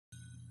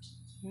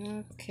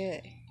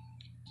Okay.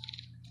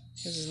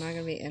 This is not going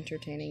to be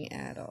entertaining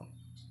at all.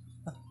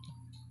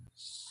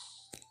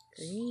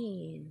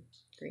 Green.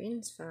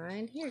 Green's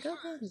fine. Here, go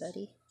ahead,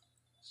 buddy.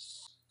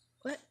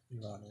 What?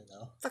 You want it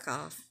now? Fuck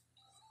off.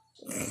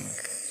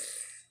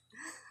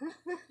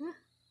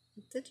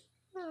 Did you?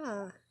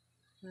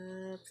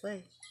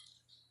 Play.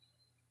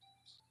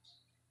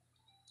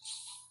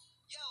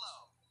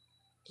 Yellow.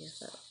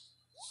 Yes,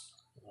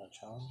 You want to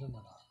challenge him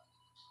or not?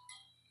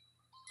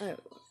 I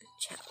don't want to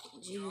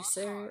challenge you,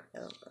 sir.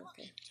 Oh,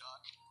 okay.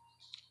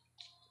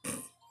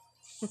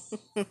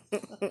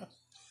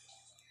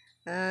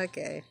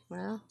 Okay,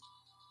 well.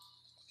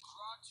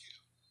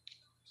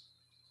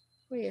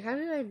 Wait, how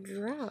did I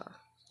draw?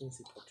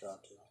 Easy to draw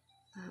too.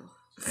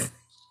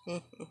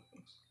 Oh.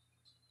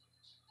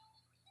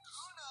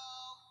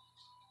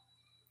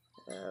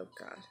 Oh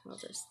god, I'll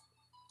just...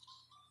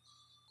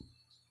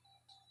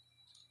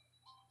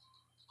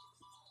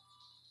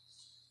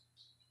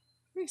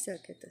 Let me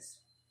suck at this.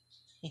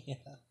 Yeah.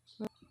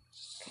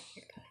 Okay,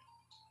 here, go.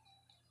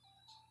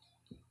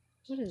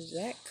 What is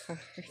that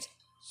card?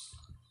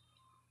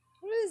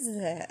 What is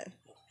that?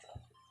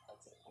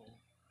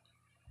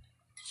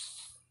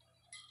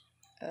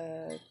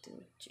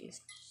 Jeez.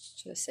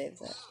 Should have saved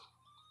that.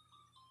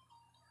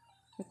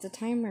 With the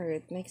timer,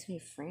 it makes me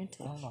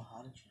frantic. I don't know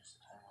how to choose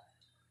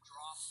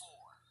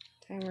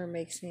the timer. Timer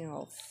makes me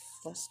all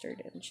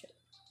flustered and shit.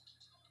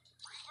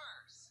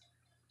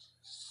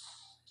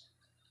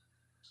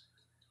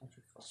 Don't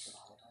you fluster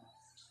all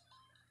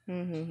the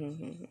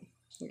time?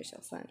 You're so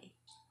funny.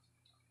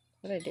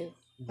 What'd I do?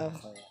 You Oh.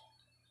 play it.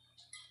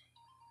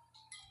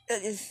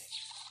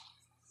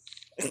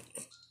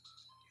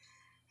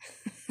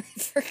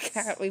 I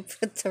forgot we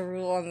put the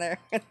rule on there.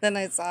 And then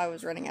I saw I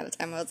was running out of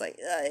time. I was like,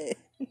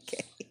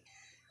 okay.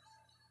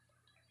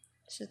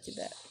 Should do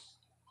that.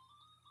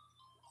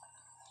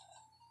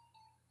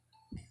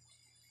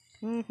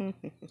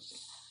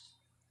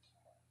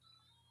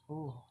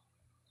 Ooh.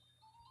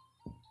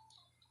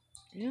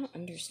 I don't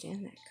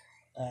understand that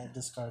card. It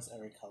discards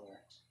every color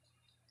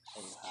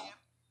that you have.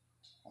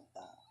 Like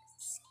that.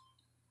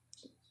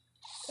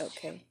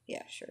 Okay,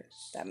 yeah, sure.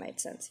 That made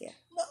sense, yeah.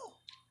 No!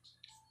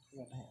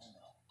 You're gonna hit me now.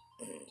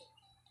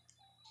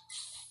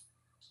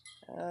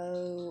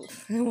 Oh,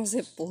 I almost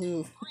hit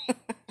blue.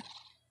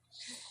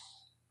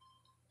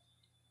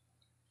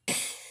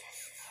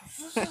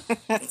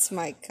 That's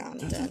my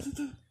content.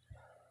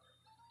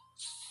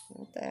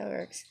 What that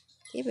works.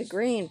 Keep it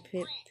green,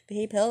 people.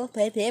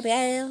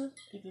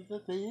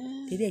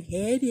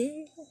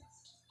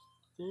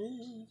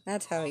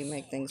 That's how you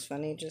make things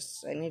funny.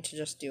 I need to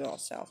just do all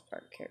South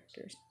Park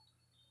characters.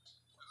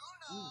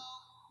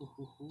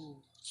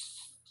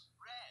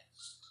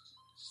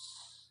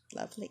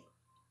 Lovely.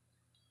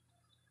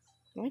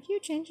 Why'd you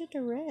change it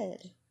to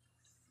red?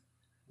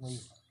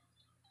 Leave.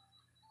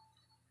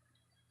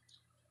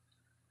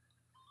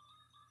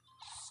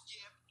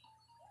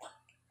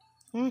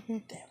 Damn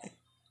it.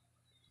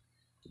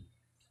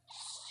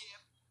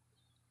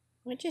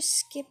 What'd you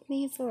skip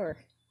me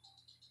for?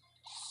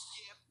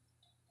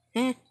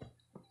 Eh.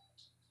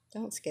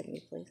 Don't skip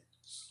me, please.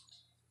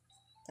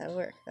 That'll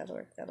work. Well.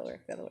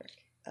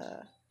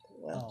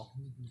 Oh,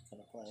 he's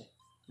gonna play.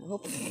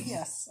 Nope.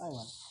 Yes, I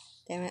won.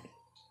 Damn it.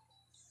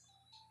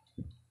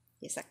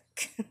 You suck.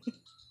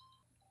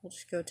 We'll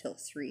just go till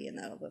 3 and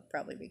that'll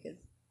probably be good.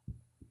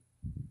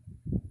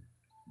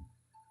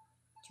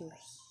 Do you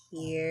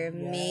hear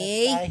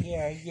me? Yes, I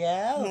hear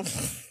you.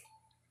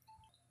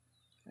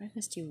 Why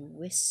must you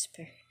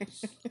whisper?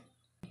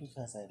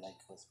 Because I like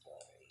whispering.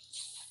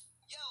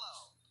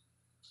 Yellow.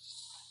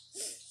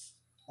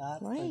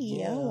 Not Why for you.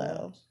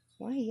 yellow?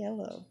 Why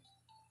yellow?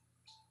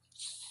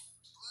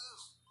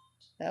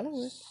 That'll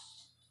work.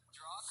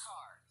 Draw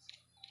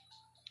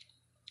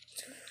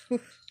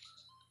cards.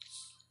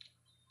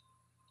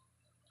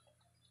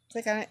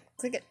 Click on it.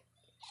 Click it.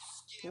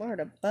 Lord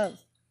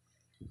above.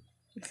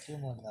 2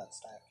 more to that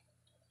stack.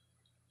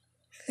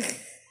 Red.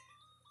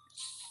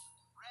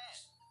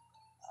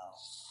 Oh.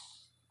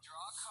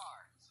 Draw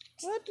cards.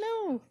 What?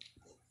 No.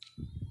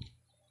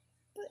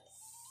 But,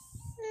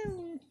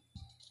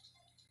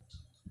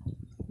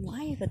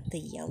 why with the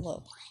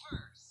yellow?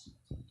 Reverse.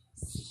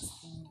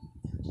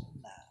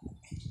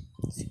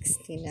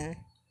 69.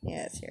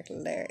 Yes, you're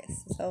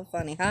hilarious. So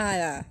funny.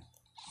 Hi.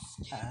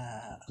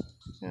 Ah.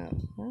 Oh,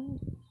 well,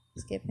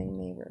 skipping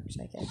me works,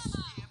 I guess.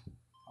 Skip.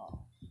 Oh.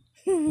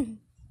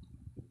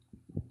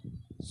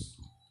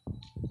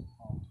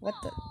 What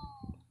the?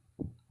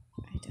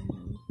 I don't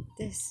know.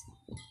 This.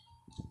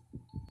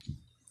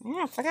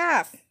 Ah, fuck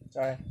off!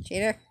 Sorry.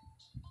 Cheater.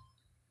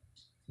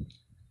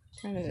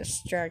 Trying to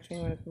distract me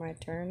when it's my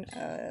turn.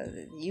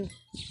 You.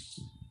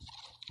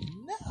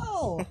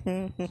 No!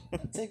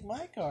 Take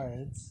my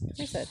cards. Of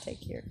course I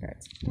take your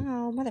cards.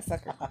 Oh,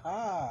 motherfucker. Ha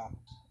ha!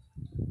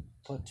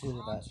 Put 2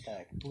 to that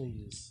deck,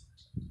 please.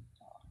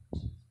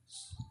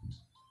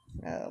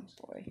 Oh,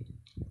 boy.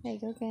 Hey,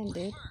 go again,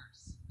 dude.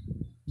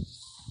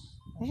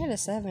 I had a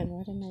 7.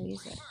 Why didn't I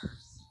use it?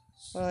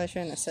 Well, I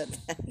shouldn't have said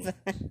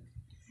that.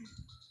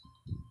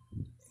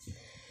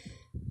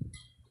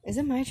 Is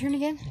it my turn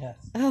again?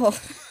 Yes. Oh.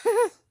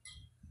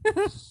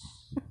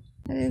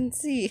 I didn't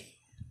see.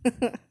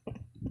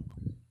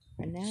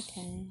 For now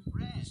time.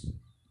 Red.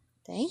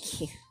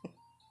 Thank you.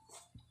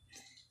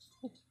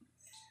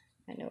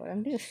 I know what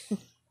I'm doing.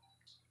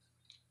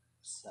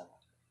 7.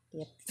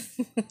 Yep.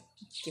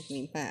 Give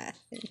me my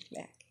thing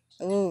back.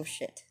 Oh,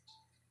 shit.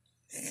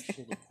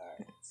 Shitty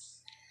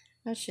cards.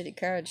 Not shitty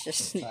cards,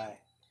 just... Try.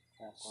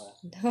 Crap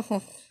left.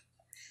 No.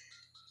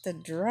 The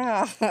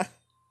draw.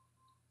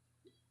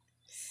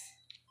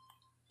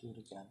 Do it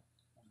again.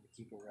 I'm gonna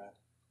keep it red.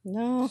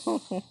 No.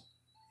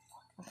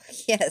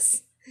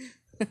 Yes.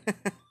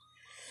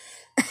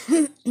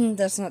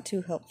 That's not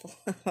too helpful,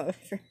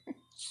 however.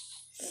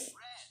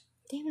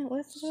 Damn it,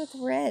 what's with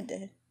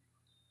red?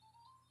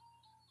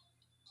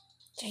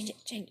 Change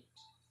it, change it.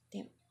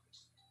 Damn.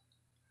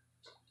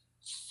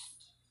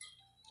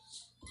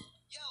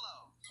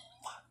 Yellow.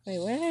 Wait,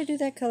 why did I do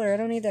that color? I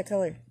don't need that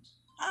color.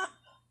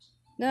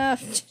 No.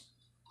 Draw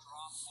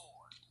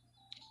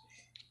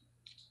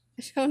 4.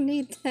 I don't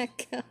need that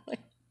color.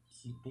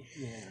 Keep it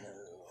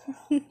yellow.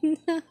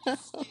 No.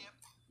 Skip.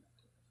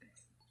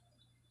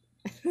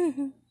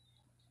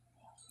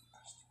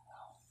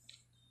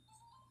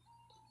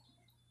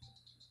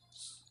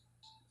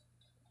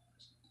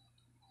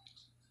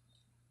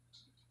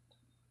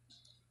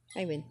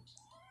 I win.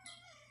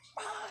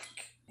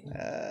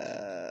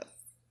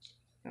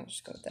 I'll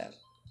just go with that.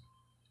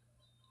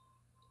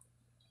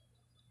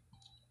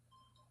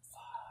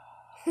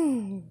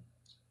 Do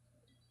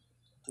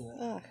it.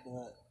 Ugh. Do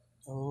it.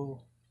 Oh,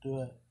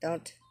 do it.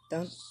 Don't.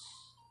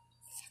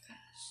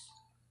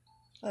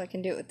 Oh, I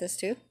can do it with this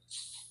too?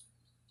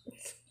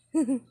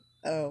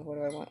 Oh, what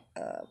do I want?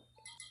 Draw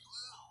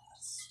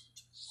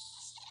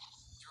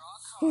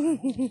a card.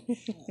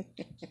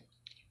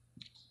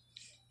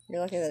 You're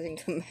lucky that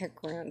didn't come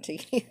back around to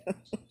you.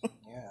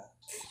 Yeah.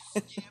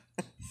 Skip.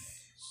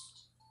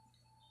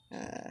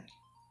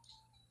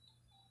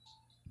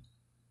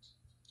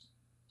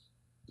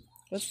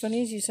 What's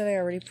funny is you said I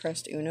already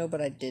pressed Uno,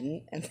 but I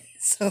didn't, and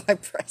so I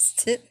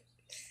pressed it.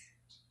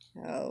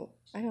 Oh,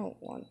 I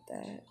don't want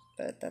that,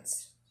 but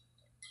that's...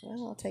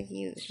 Well, I'll take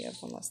you if you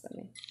have one less than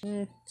me.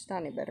 It's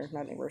not any better,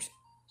 not any worse.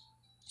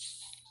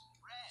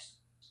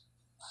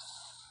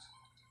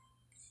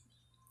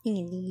 Red.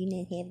 You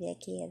didn't have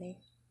that color.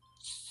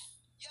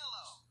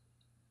 Yellow.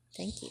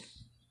 Thank you.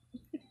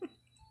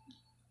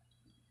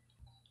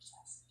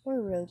 Poor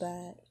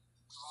robot.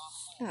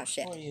 Oh,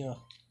 shit. Oh, you.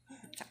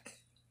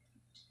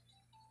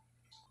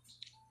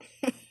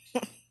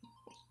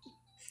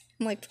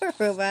 I'm like, poor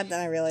robot, then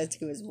I realized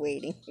he was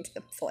waiting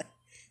to play.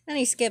 Then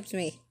he skipped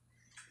me.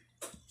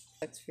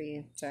 Sucks for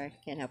you. Sorry,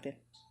 can't help you.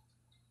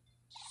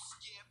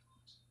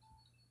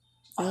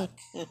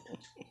 Skip.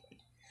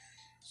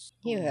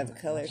 You have a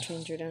color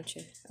changer, don't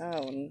you?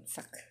 Oh,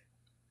 fuck.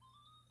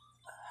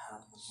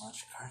 How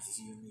much cards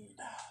do you need?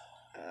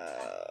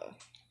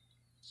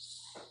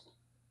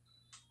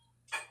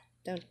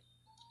 Don't.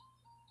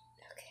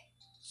 Okay.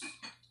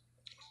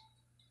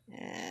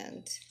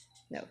 And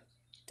no,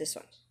 this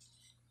one.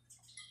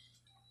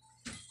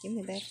 Give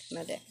me back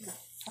my deck.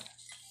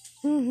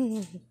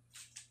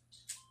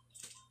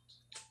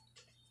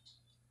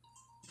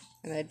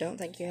 And I don't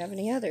think you have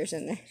any others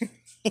in there.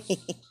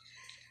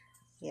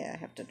 Yeah, I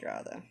have to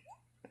draw though.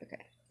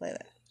 Okay, play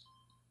that.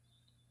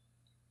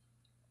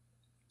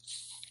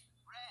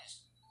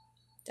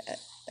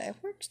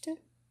 That works too.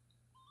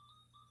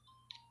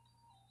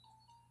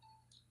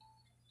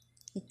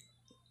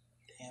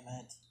 Damn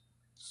it.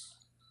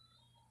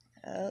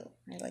 Oh,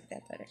 I like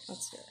that better.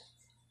 Let's do it.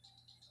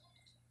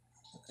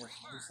 Okay,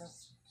 who's this?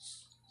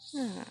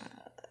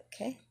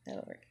 Okay,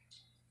 that'll work.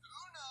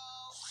 Uno.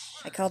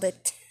 I called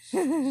it.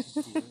 Can you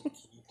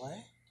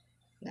play?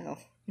 No. Uno.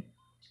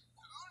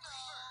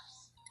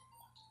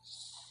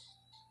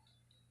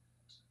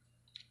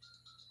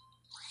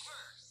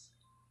 Reverse.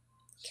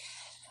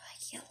 I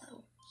like yellow.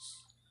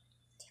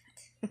 Damn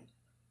it.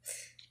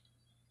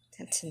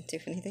 That didn't do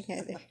anything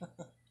either.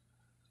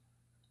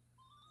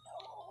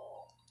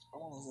 I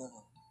want a 7.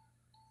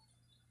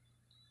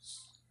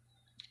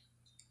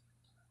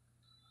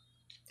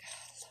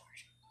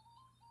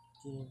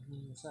 Give me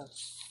a 7.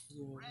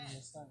 Give me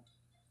a 7.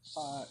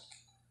 Fuck.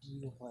 You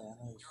can play, I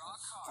know you Draw a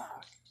can.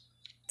 card.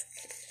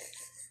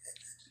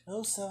 Fuck.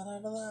 No 7 out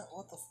of that?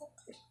 What the fuck?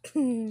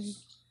 Draw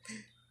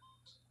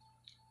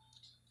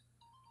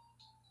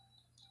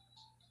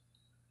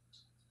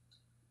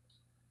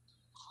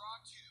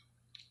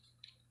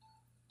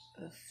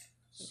 2. Oof.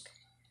 Okay.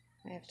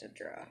 I have to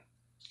draw.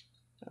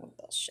 Oh,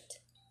 bullshit.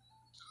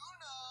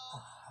 Uno.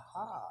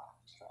 Haha.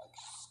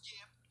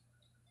 Skip.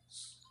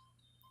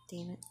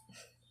 Damn it.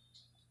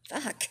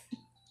 Fuck.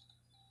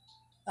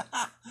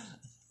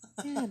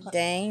 God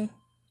dang.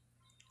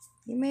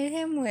 You made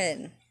him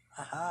win.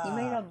 Haha. You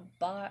made a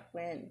bot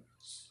win.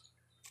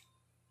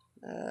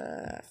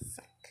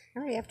 Fuck. I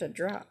already have to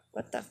draw.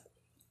 What the?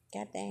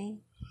 God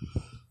dang.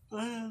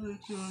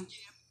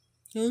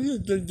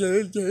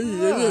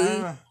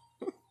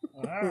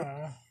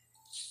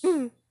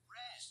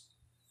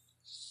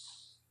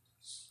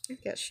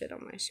 I've got shit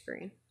on my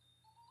screen.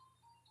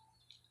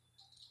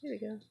 There we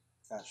go.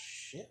 Got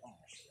shit on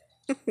your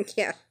screen.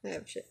 Yeah, I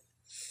have shit.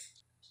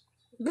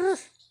 Brr,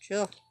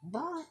 chill.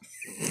 Brr.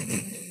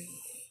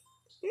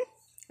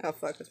 Oh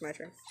fuck, it's my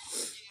turn.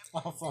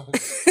 Oh fuck.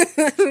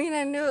 I mean,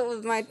 I knew it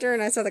was my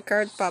turn. I saw the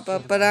cards pop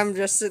up, but I'm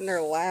just sitting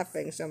there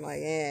laughing, so I'm like,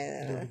 Do it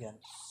yeah. again.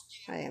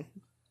 I am.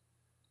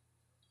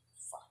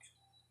 Fuck.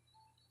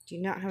 Do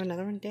you not have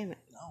another one? Damn it.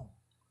 No.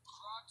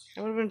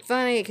 That would have been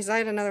funny, because I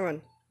had another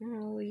one.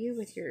 Oh, you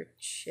with your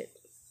shit.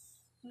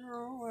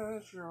 No,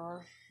 it's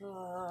your shit.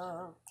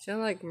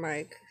 Sound like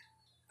Mike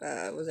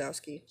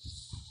Wazowski.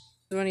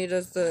 When he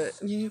does the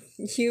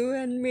you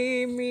and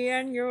me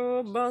and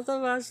you, both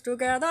of us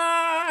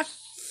together.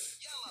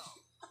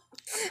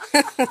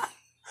 That's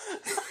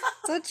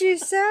what you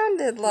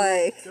sounded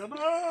like.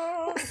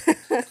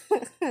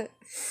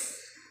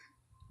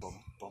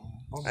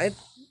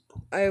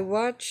 I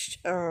watched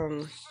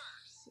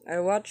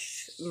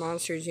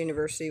Monsters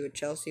University with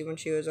Chelsea when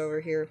she was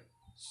over here.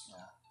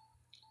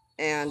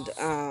 And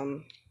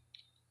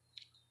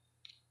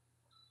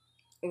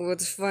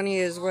what's funny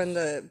is when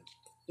the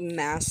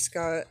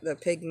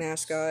pig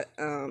mascot,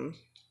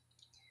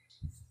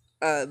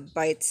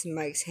 bites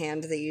Mike's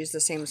hand, they use the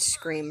same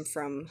scream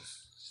from,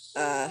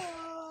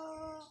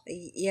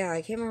 yeah,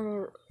 I can't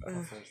remember.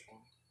 The first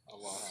one. Oh,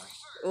 wow.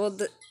 Well,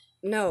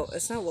 no,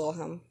 it's not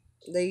Wilhelm.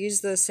 They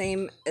use the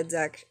same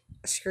exact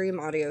scream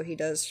audio he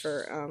does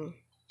for,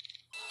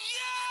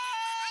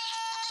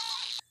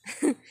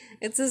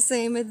 it's the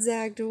same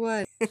exact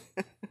one. I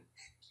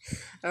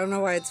don't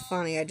know why it's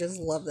funny, I just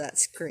love that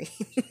scream.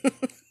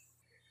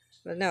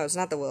 But no, it's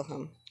not the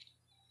Wilhelm.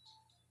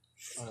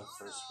 Or the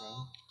first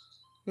scream.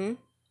 Hmm?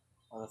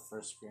 Or the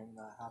first scream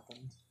that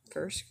happened.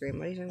 First scream?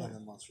 What are you talking And about?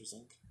 then Monsters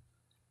Inc.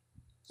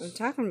 I'm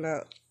talking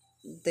about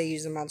they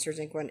use the Monsters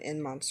Inc. one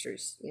in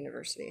Monsters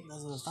University.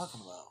 That's what I was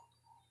talking about.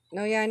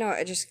 No, yeah, I know.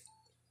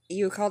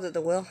 You called it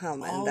the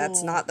Wilhelm, and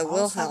that's not the I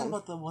was talking Wilhelm.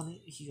 about the one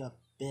he got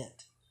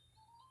bit.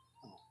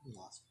 Oh, we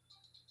lost.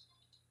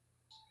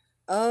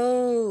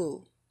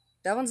 Oh,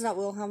 that one's not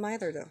Wilhelm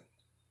either, though.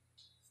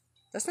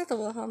 That's not the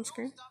Wilhelm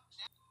scream.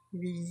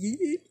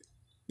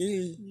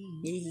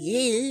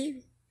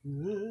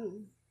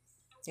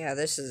 Yeah,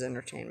 this is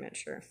entertainment,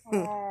 sure.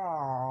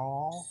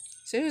 Aww.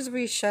 As soon as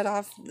we shut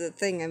off the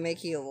thing, I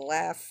make you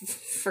laugh.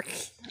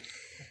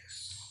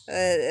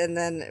 And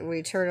then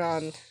we turn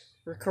on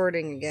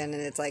recording again,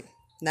 and it's like,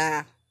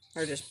 nah,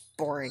 we're just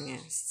boring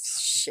as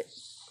shit.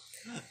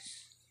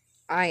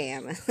 I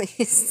am, at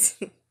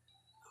least.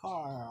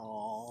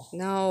 Carl.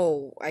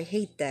 No, I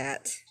hate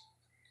that.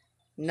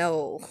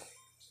 No.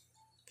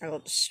 I will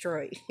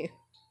destroy you.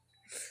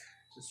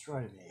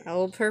 Destroy me. I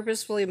will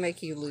purposefully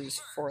make you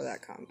lose for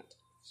that comment.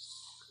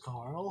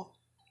 Carl?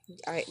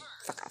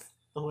 Fuck off.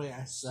 The way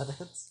I said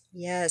it?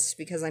 Yes,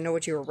 because I know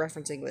what you were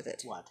referencing with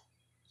it. What?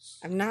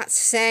 I'm not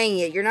saying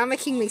it. You're not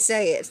making me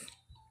say it.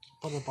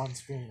 Put it up on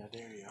screen, I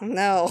dare you.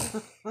 No.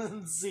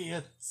 See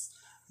it.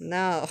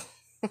 No.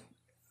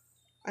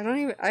 I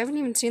haven't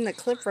even seen the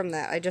clip from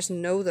that. I just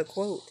know the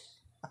quote.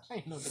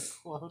 I know the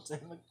quote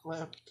and the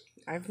clip.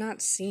 I've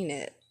not seen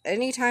it.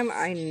 Anytime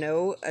I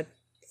know a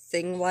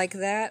thing like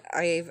that,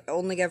 I've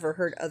only ever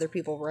heard other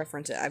people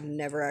reference it. I've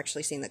never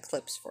actually seen the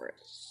clips for it.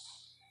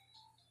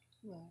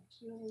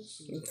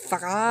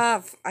 Fuck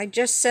off! I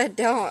just said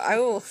don't. I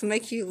will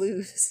make you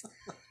lose.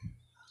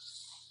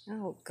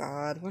 Oh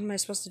god, what am I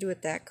supposed to do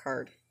with that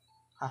card?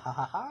 Ha ha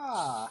ha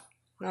ha!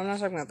 No, I'm not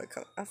talking about the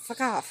color. Oh,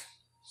 fuck off.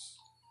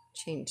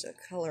 Change the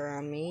color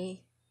on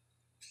me.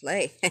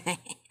 Play.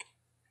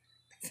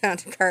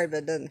 Found a card, but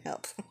it doesn't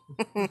help.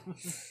 That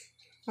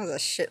was a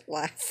shit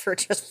laugh for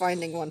just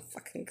finding one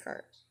fucking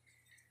card.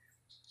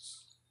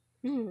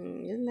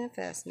 Isn't that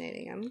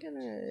fascinating? I'm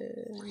gonna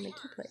make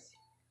you play.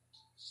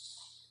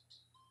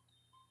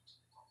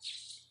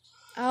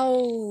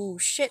 Oh,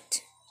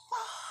 shit.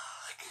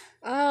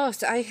 Oh,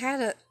 so I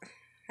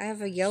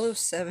have a yellow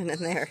 7 in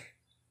there.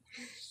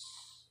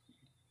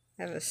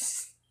 I have a...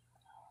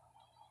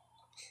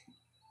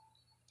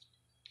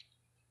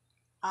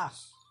 Ah!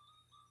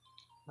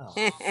 No.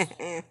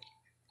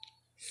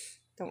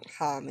 Don't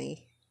ha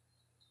me.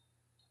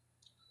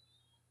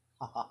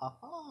 Ha ha ha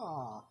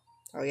ha!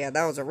 Oh yeah,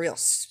 that was a real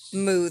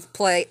smooth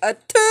play. A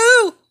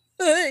 2!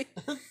 Hey!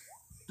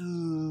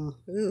 Ooh.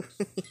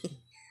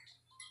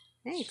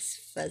 Thanks,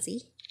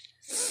 Fuzzy.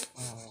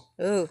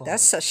 Ooh,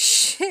 that's a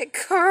shit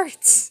card.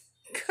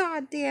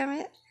 God damn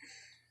it.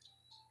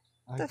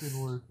 I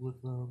can work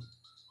with them.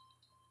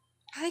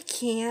 I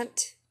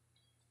can't.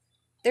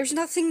 There's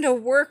nothing to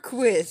work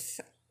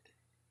with.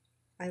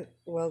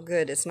 Well,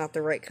 good. It's not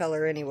the right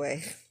color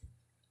anyway.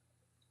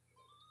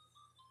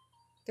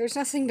 There's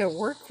nothing to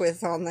work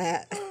with on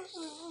that.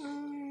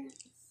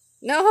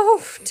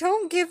 No,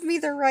 don't give me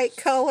the right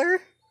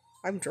color.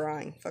 I'm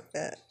drawing. Fuck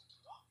that.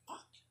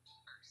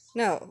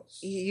 No,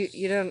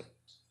 you don't.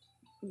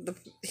 You're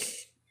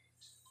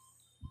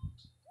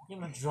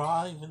gonna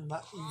draw even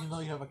though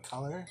you have a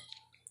color?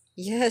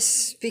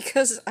 Yes,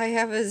 because I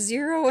have a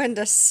 0 and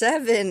a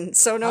 7.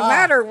 So no Ah,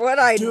 matter what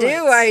I do do,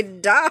 it. I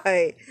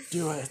die.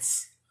 Do it.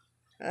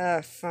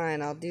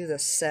 Fine, I'll do the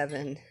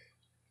 7.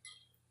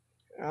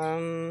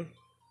 I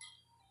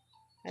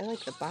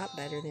like the bot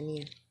better than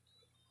you.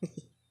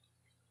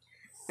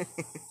 Fuck.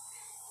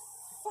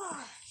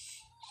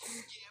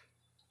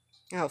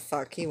 Oh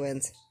fuck, he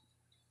wins.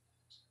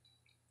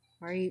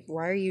 Why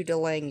are you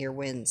delaying your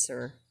win,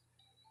 sir?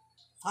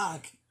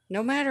 Fuck.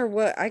 No matter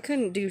what, I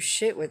couldn't do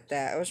shit with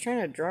that. I was trying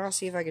to draw,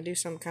 see if I could do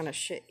some kind of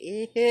shit.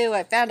 Ew,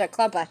 I found a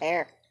clump of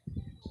hair.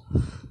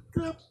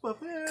 Clump of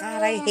hair.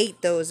 God, I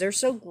hate those. They're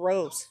so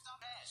gross.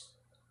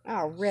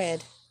 Oh,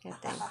 red. God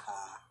dang.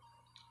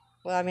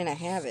 Well, I mean, I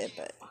have it,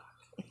 but...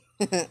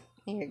 Here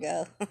you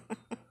go.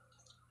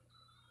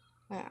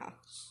 Wow.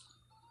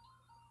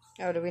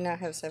 Oh, do we not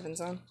have 7s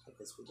on? I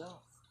guess we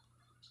don't.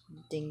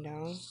 Ding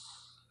dong.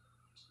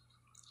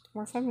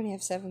 More fun when you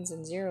have 7s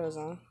and 0s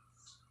on.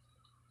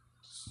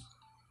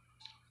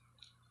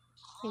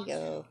 Here you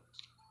go.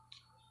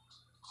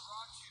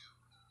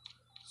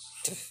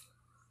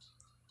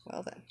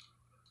 Well then.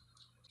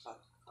 Fuck,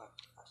 fuck,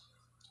 fuck.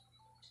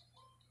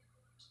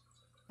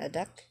 A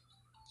duck?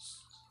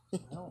 I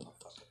don't want a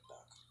fucking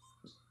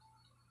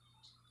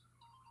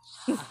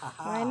duck.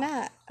 Why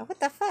not? Oh, what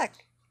the fuck?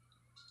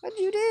 What'd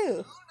you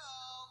do?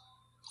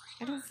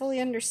 I don't fully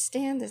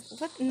understand this.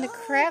 What in the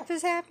crap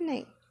is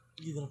happening?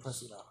 You're gonna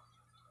press it out.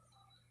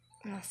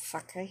 Oh,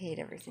 fuck. I hate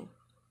everything.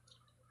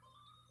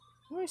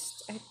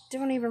 I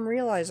don't even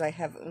realize I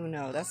have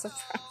Uno. That's the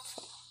problem.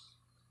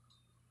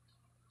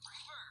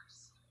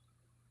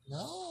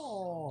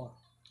 No.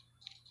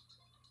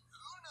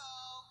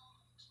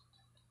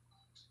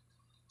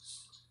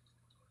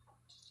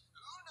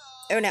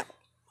 Uno.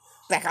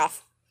 Back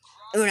off.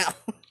 Uno.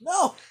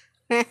 No.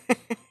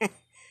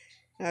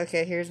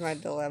 Okay, here's my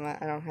dilemma.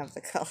 I don't have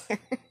the color.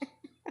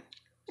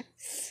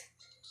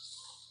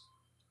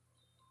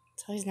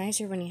 It's always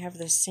nicer when you have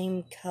the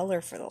same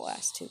color for the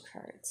last 2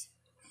 cards.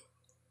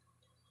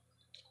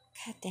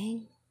 God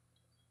dang.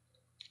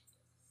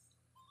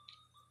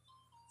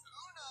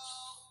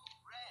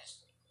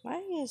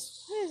 Why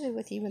is it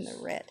with you in the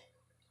red?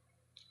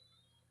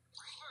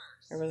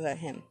 Or was that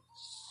him?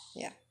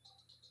 Yeah.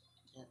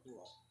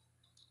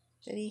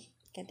 Did he?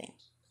 God damn.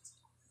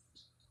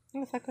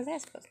 What the fuck was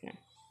that supposed to know?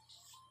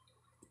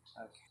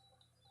 Okay.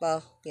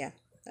 Well, yeah,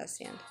 that's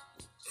the end.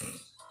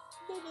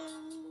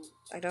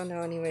 I don't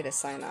know any way to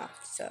sign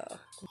off, so.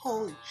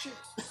 Holy shit.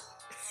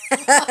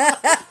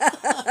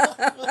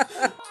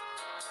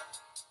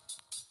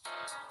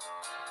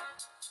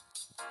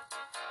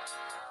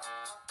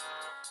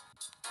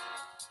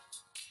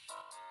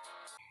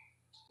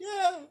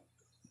 Yeah.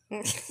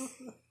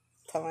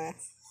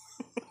 Dumbass.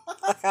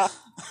 Fuck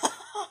off.